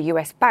the major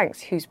US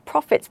banks whose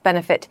profits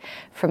benefit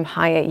from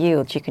higher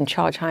yields. You can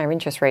charge higher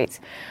interest rates.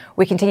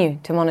 We continue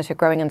to monitor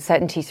growing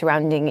uncertainty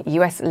surrounding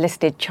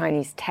US-listed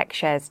Chinese tech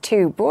shares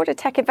too. Broader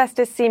tech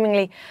investors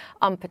seemingly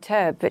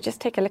unperturbed, but just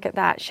take a look at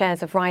that.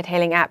 Shares of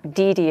ride-hailing app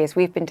Didi, as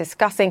we've been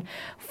discussing,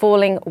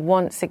 falling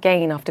once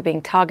again after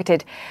being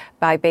targeted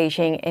by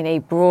Beijing in a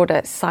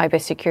broader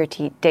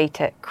cybersecurity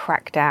data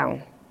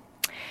crackdown.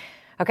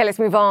 Okay, let's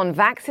move on.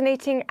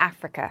 Vaccinating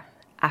Africa.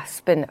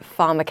 Aspen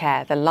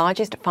Pharmacare, the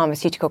largest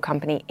pharmaceutical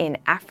company in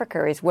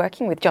Africa, is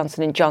working with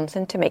Johnson &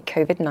 Johnson to make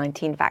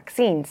COVID-19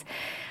 vaccines.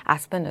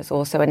 Aspen has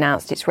also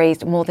announced it's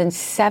raised more than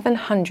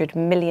 $700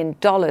 million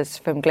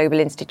from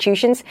global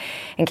institutions,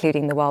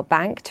 including the World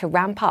Bank, to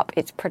ramp up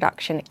its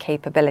production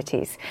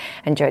capabilities.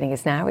 And joining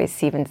us now is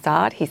Stephen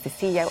Sard. He's the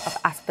CEO of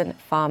Aspen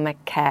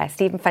Pharmacare.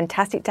 Stephen,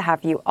 fantastic to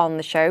have you on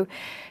the show.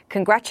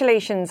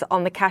 Congratulations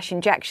on the cash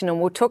injection, and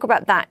we'll talk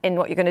about that in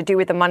what you're going to do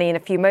with the money in a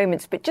few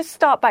moments. But just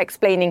start by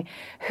explaining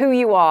who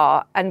you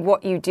are and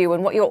what you do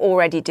and what you're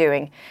already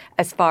doing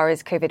as far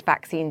as COVID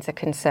vaccines are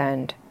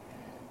concerned.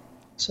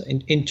 So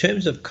in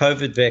terms of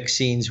COVID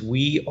vaccines,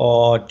 we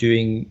are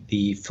doing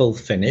the fill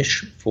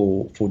finish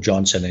for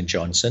Johnson &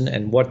 Johnson.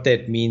 And what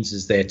that means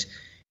is that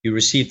you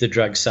receive the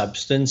drug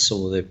substance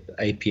or the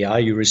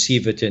API, you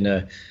receive it in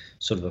a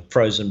sort of a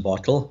frozen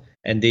bottle,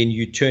 and then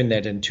you turn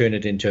it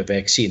into a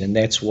vaccine. And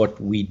that's what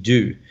we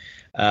do.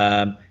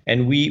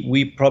 And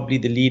we probably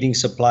the leading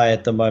supplier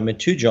at the moment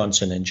to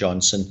Johnson &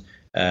 Johnson,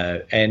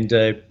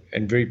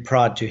 and very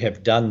proud to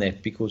have done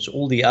that, because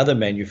all the other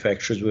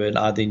manufacturers were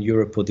either in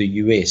Europe or the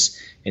US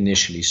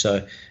initially.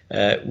 So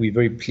we're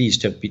very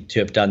pleased to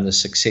have done this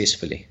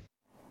successfully.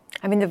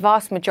 I mean, the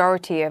vast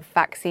majority of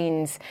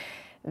vaccines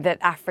that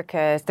Africa,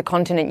 as the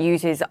continent,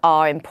 uses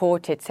are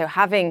imported. So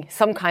having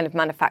some kind of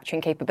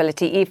manufacturing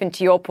capability, even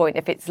to your point,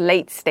 if it's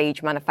late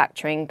stage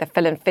manufacturing, the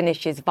fill and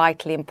finish is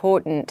vitally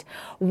important.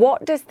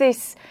 What does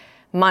this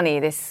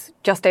money, this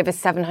just over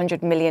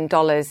 $700 million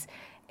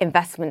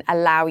investment,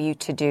 allow you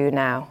to do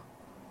now?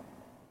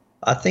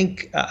 I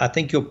think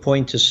your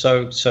point is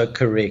so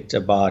correct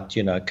about,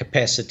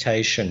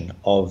 capacitation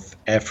of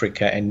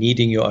Africa and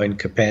needing your own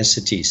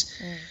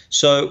capacities.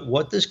 So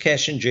what this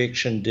cash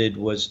injection did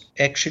was,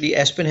 actually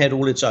Aspen had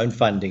all its own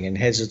funding and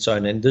has its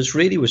own, and this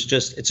really was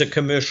it's a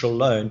commercial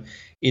loan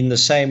in the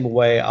same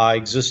way our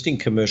existing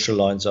commercial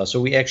loans are. So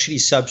we're actually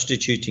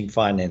substituting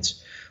finance.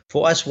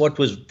 For us, what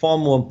was far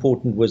more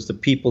important was the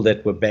people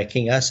that were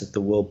backing us at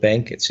the World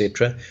Bank,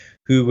 etc.,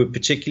 who were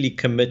particularly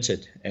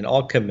committed and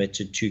are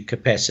committed to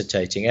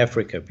capacitating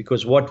Africa.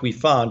 Because what we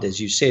found, as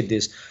you said,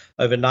 there's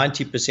over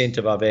 90%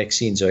 of our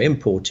vaccines are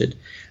imported,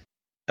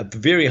 a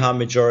very high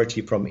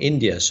majority from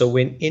India. So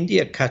when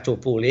India cut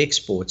off all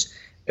exports,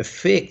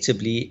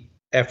 effectively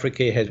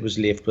Africa was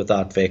left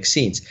without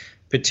vaccines,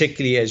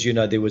 particularly, as you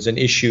know, there was an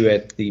issue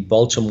at the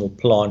Baltimore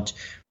plant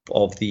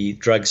of the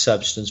drug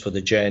substance for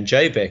the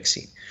J&J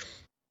vaccine.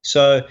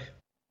 So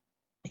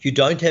you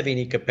don't have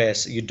any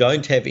capacity, you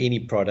don't have any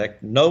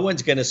product. No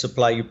one's going to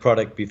supply you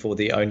product before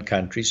their own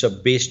country. So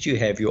best you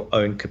have your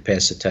own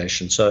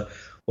capacitation. So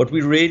what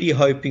we're really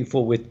hoping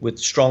for with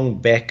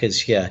strong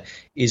backers here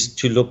is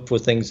to look for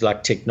things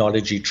like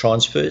technology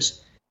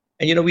transfers.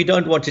 And, we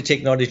don't want a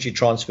technology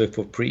transfer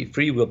for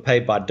free. We'll pay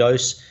by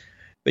dose.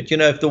 But,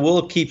 if the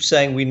world keeps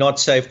saying we're not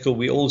safe till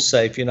we're all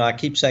safe, I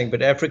keep saying,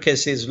 but Africa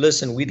says,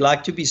 listen, we'd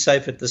like to be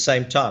safe at the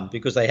same time,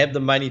 because they have the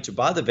money to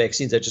buy the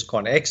vaccines. They just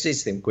can't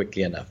access them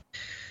quickly enough.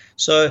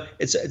 So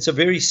it's a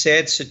very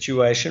sad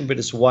situation, but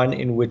it's one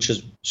in which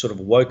has sort of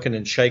woken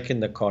and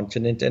shaken the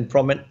continent. And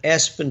from an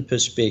Aspen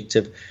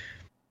perspective,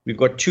 we've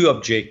got two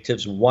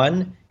objectives.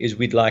 One is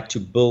we'd like to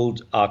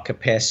build our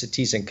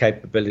capacities and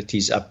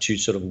capabilities up to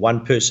sort of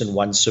one person,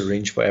 one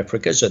syringe for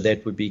Africa. So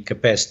that would be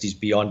capacities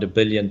beyond 1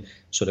 billion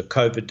sort of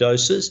COVID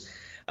doses.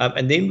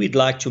 And then we'd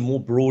like to more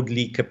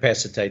broadly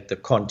capacitate the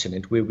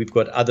continent, where we've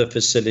got other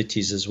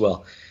facilities as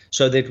well,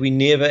 so that we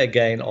never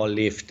again are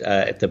left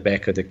at the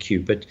back of the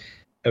queue. But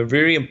a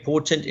very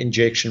important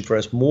injection for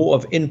us, more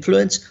of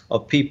influence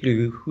of people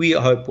who we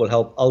hope will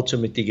help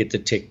ultimately get the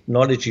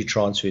technology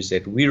transfers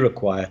that we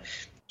require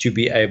to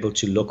be able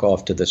to look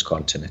after this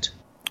continent.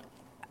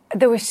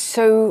 There was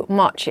so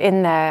much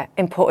in there,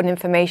 important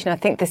information. I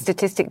think the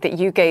statistic that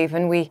you gave,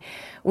 and we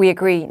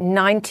agree,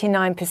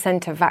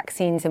 99% of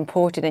vaccines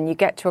imported, and you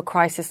get to a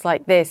crisis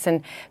like this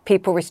and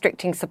people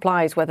restricting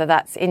supplies, whether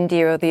that's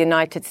India or the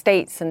United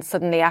States, and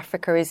suddenly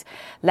Africa is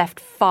left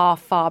far,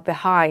 far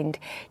behind.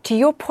 To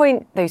your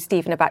point, though,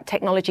 Stephen, about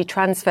technology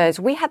transfers,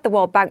 we had the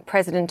World Bank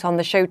president on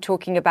the show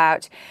talking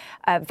about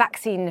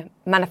vaccine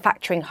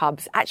manufacturing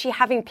hubs, actually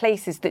having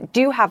places that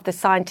do have the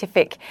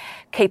scientific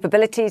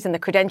capabilities and the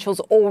credentials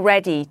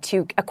already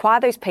to acquire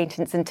those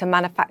patents and to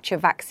manufacture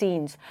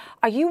vaccines.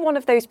 Are you one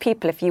of those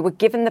people? If you were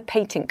given the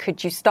patent,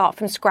 could you start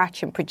from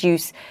scratch and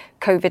produce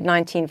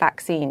COVID-19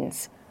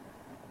 vaccines?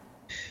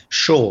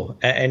 Sure.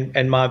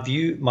 And my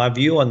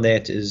view on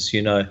that is,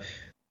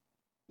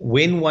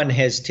 when one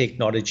has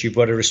technology, you've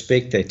got to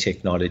respect that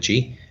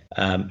technology.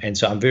 And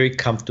so I'm very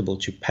comfortable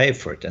to pay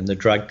for it. And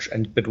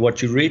but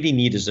what you really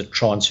need is a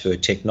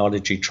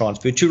technology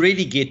transfer to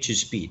really get to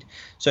speed.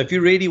 So if you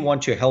really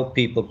want to help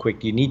people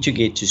quickly, you need to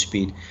get to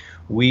speed.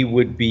 We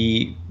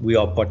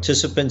are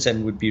participants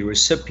and would be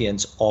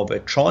recipients of a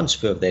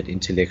transfer of that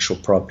intellectual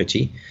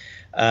property,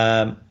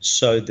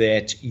 so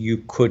that you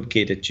could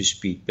get it to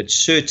speed. But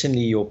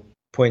certainly your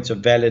points are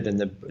valid, and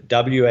the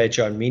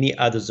WHO and many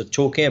others are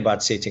talking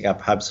about setting up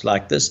hubs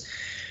like this.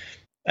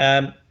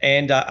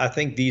 And I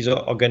think these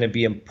are going to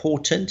be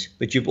important,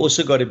 but you've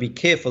also got to be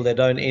careful they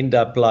don't end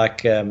up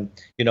like,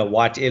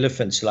 white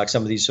elephants, like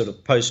some of these sort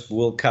of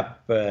post-World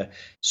Cup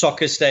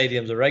soccer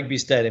stadiums or rugby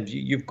stadiums.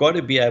 You've got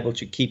to be able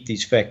to keep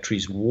these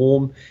factories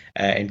warm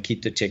and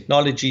keep the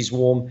technologies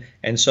warm.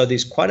 And so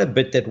there's quite a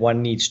bit that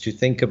one needs to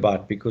think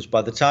about, because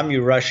by the time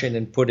you rush in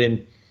and put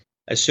in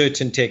a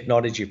certain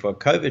technology for a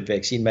COVID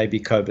vaccine, maybe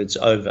COVID's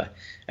over.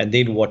 And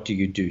then what do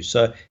you do?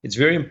 So it's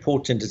very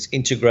important it's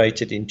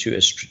integrated into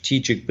a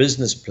strategic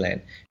business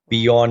plan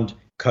beyond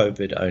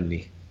COVID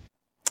only.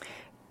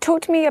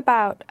 Talk to me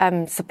about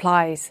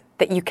supplies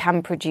that you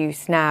can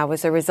produce now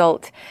as a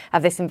result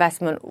of this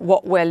investment,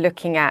 what we're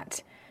looking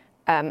at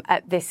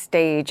at this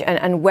stage,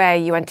 and where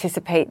you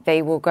anticipate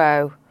they will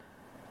go?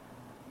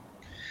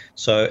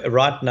 So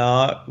right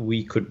now,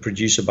 we could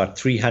produce about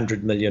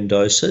 300 million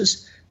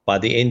doses. By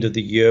the end of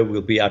the year,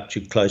 we'll be up to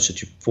closer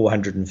to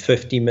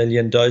 450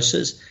 million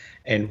doses.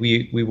 And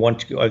we want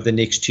to, over the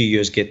next 2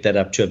 years, get that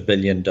up to 1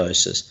 billion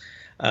doses.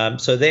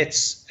 So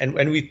that's,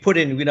 and we've put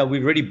in, we've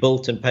already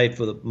built and paid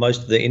for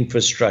most of the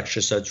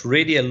infrastructure. So it's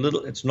really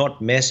it's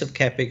not massive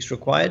CapEx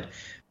required,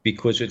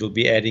 because it'll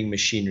be adding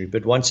machinery.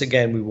 But once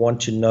again, we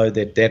want to know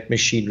that that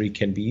machinery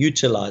can be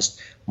utilized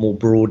more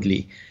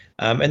broadly.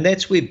 And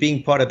that's where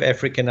being part of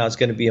Africa now is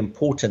going to be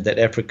important, that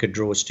Africa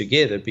draws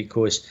together,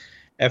 because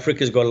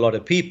Africa's got a lot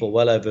of people,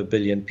 well over 1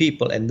 billion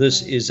people, and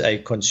this is a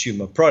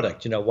consumer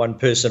product, one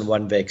person,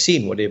 one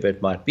vaccine, whatever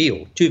it might be,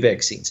 or 2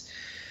 vaccines.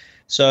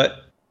 So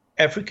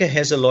Africa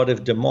has a lot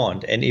of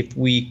demand, and if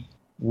we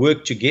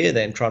work together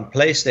and try and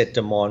place that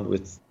demand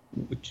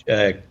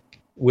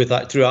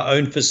through our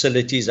own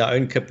facilities, our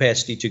own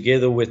capacity,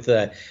 together with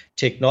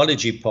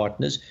technology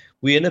partners,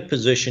 we're in a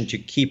position to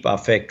keep our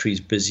factories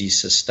busy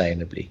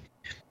sustainably.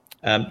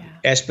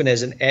 Aspen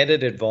has an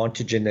added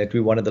advantage in that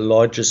we're one of the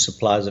largest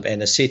suppliers of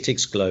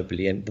anesthetics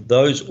globally, and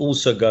those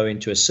also go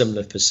into a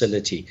similar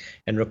facility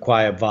and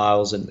require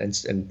vials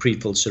and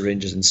pre-filled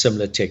syringes and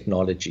similar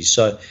technology.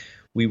 So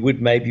we would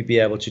maybe be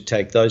able to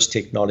take those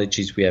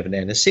technologies we have in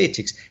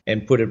anesthetics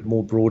and put it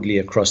more broadly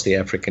across the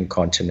African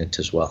continent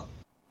as well.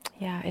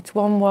 Yeah, it's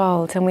one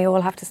world, and we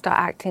all have to start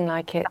acting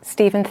like it.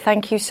 Stephen,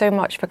 thank you so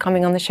much for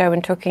coming on the show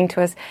and talking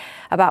to us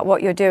about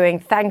what you're doing.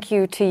 Thank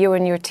you to you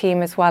and your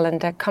team as well, and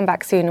come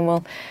back soon and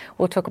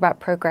we'll talk about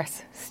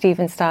progress.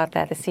 Stephen Stard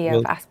there, the CEO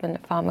of Aspen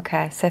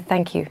Pharmacare. So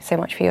thank you so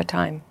much for your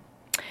time.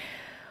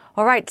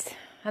 All right,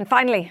 and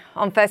finally,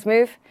 on First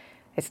Move,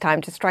 it's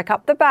time to strike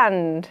up the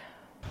band.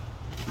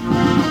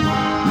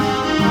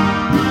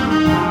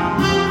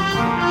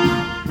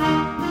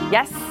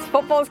 Yes,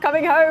 football's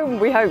coming home,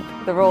 we hope.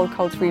 The Royal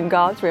Coldstream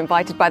Guards were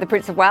invited by the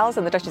Prince of Wales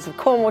and the Duchess of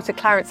Cornwall to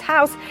Clarence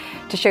House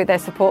to show their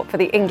support for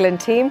the England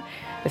team.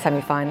 The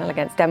semi-final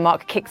against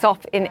Denmark kicks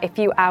off in a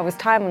few hours'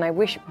 time, and I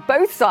wish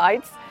both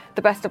sides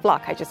the best of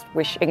luck. I just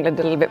wish England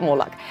a little bit more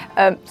luck.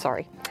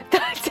 Sorry.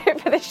 That's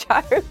it for the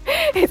show.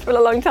 It's been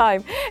a long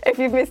time. If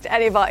you've missed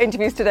any of our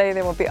interviews today,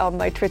 they will be on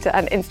my Twitter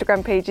and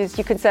Instagram pages.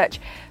 You can search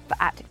for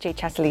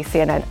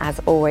 @JChatterleyCNN as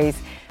always.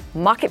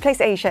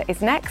 Marketplace Asia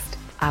is next.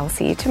 I will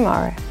see you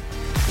tomorrow.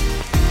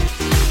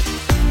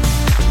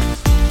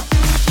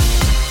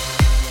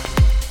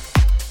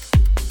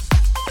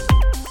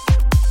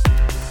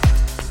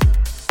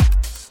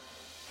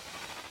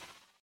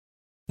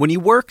 When you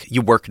work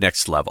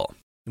next level.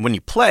 And when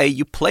you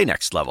play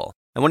next level.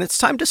 And when it's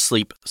time to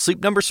sleep,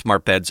 Sleep Number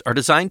smart beds are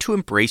designed to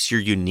embrace your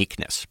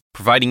uniqueness,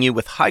 providing you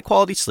with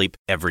high-quality sleep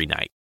every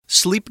night.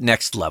 Sleep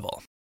next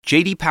level.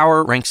 J.D.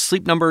 Power ranks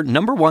Sleep Number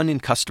 #1 in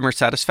customer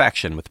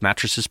satisfaction with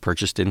mattresses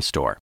purchased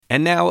in-store.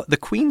 And now, the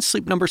Queen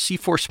Sleep Number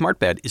C4 smart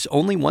bed is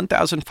only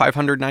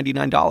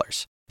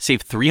 $1,599.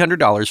 Save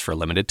 $300 for a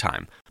limited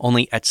time,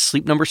 only at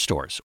Sleep Number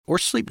stores or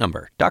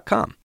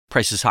sleepnumber.com.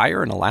 Prices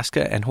higher in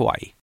Alaska and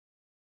Hawaii.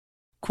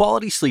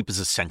 Quality sleep is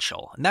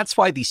essential, and that's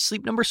why the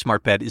Sleep Number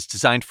smart bed is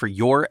designed for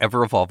your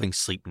ever-evolving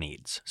sleep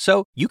needs.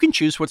 So you can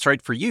choose what's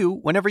right for you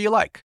whenever you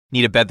like.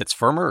 Need a bed that's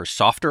firmer or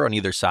softer on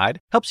either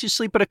side? Helps you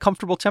sleep at a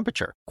comfortable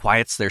temperature.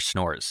 Quiets their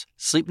snores.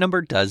 Sleep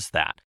Number does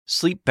that.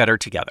 Sleep better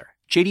together.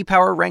 J.D.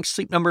 Power ranks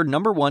Sleep Number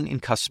 #1 in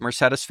customer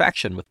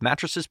satisfaction with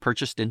mattresses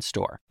purchased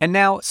in-store. And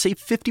now, save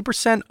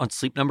 50% on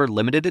Sleep Number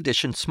limited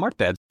edition smart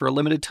beds for a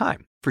limited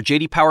time. For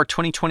J.D. Power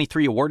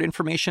 2023 award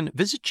information,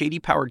 visit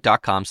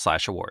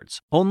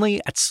jdpower.com/awards.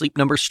 Only at Sleep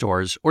Number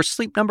stores or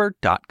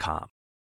sleepnumber.com.